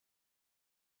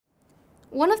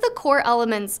One of the core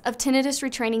elements of tinnitus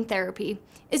retraining therapy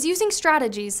is using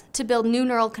strategies to build new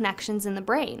neural connections in the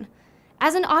brain.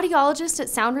 As an audiologist at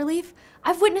Sound Relief,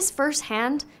 I've witnessed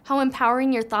firsthand how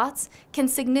empowering your thoughts can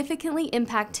significantly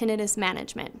impact tinnitus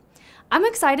management. I'm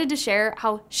excited to share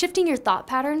how shifting your thought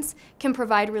patterns can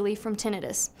provide relief from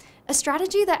tinnitus, a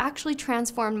strategy that actually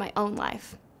transformed my own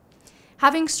life.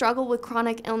 Having struggled with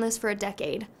chronic illness for a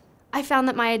decade, I found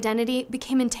that my identity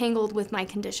became entangled with my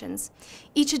conditions.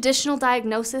 Each additional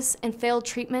diagnosis and failed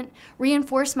treatment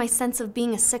reinforced my sense of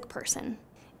being a sick person.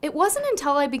 It wasn't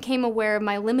until I became aware of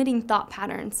my limiting thought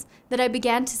patterns that I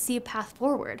began to see a path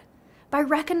forward. By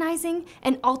recognizing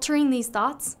and altering these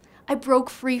thoughts, I broke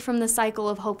free from the cycle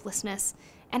of hopelessness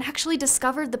and actually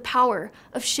discovered the power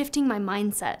of shifting my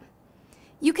mindset.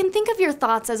 You can think of your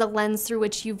thoughts as a lens through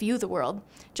which you view the world.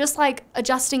 Just like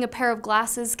adjusting a pair of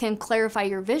glasses can clarify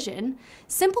your vision,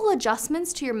 simple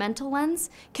adjustments to your mental lens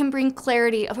can bring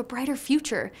clarity of a brighter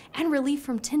future and relief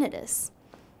from tinnitus.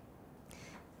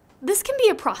 This can be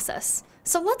a process,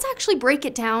 so let's actually break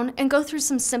it down and go through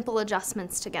some simple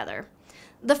adjustments together.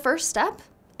 The first step,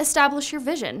 establish your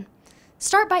vision.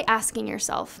 Start by asking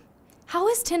yourself, how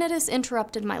has tinnitus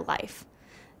interrupted my life?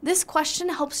 This question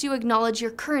helps you acknowledge your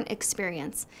current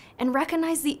experience and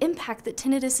recognize the impact that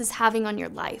tinnitus is having on your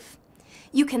life.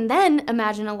 You can then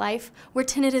imagine a life where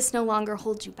tinnitus no longer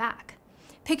holds you back.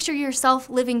 Picture yourself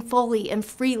living fully and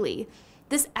freely.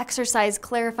 This exercise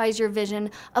clarifies your vision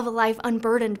of a life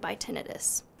unburdened by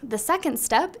tinnitus. The second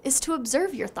step is to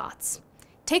observe your thoughts.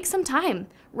 Take some time,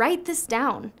 write this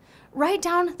down. Write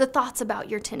down the thoughts about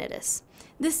your tinnitus.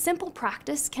 This simple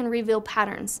practice can reveal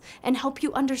patterns and help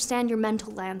you understand your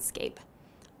mental landscape.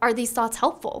 Are these thoughts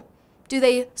helpful? Do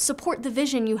they support the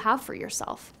vision you have for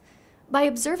yourself? By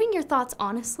observing your thoughts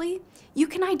honestly, you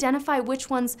can identify which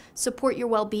ones support your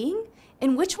well-being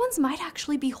and which ones might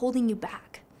actually be holding you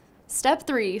back. Step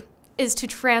 3 is to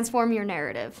transform your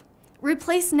narrative.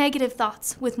 Replace negative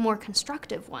thoughts with more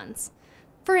constructive ones.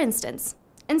 For instance,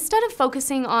 instead of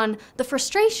focusing on the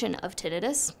frustration of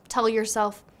tinnitus, tell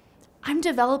yourself, I'm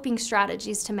developing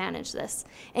strategies to manage this,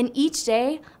 and each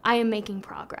day I am making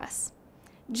progress.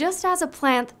 Just as a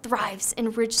plant thrives in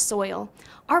rich soil,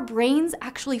 our brains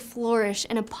actually flourish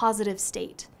in a positive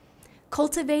state.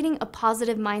 Cultivating a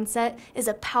positive mindset is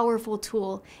a powerful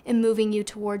tool in moving you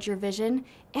towards your vision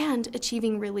and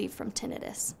achieving relief from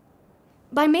tinnitus.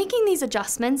 By making these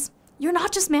adjustments, you're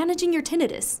not just managing your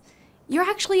tinnitus, you're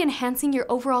actually enhancing your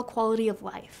overall quality of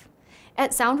life.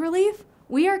 At Sound Relief,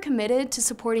 we are committed to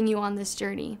supporting you on this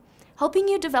journey, helping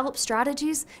you develop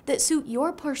strategies that suit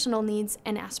your personal needs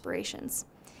and aspirations.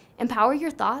 Empower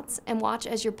your thoughts and watch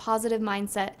as your positive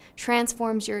mindset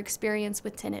transforms your experience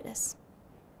with tinnitus.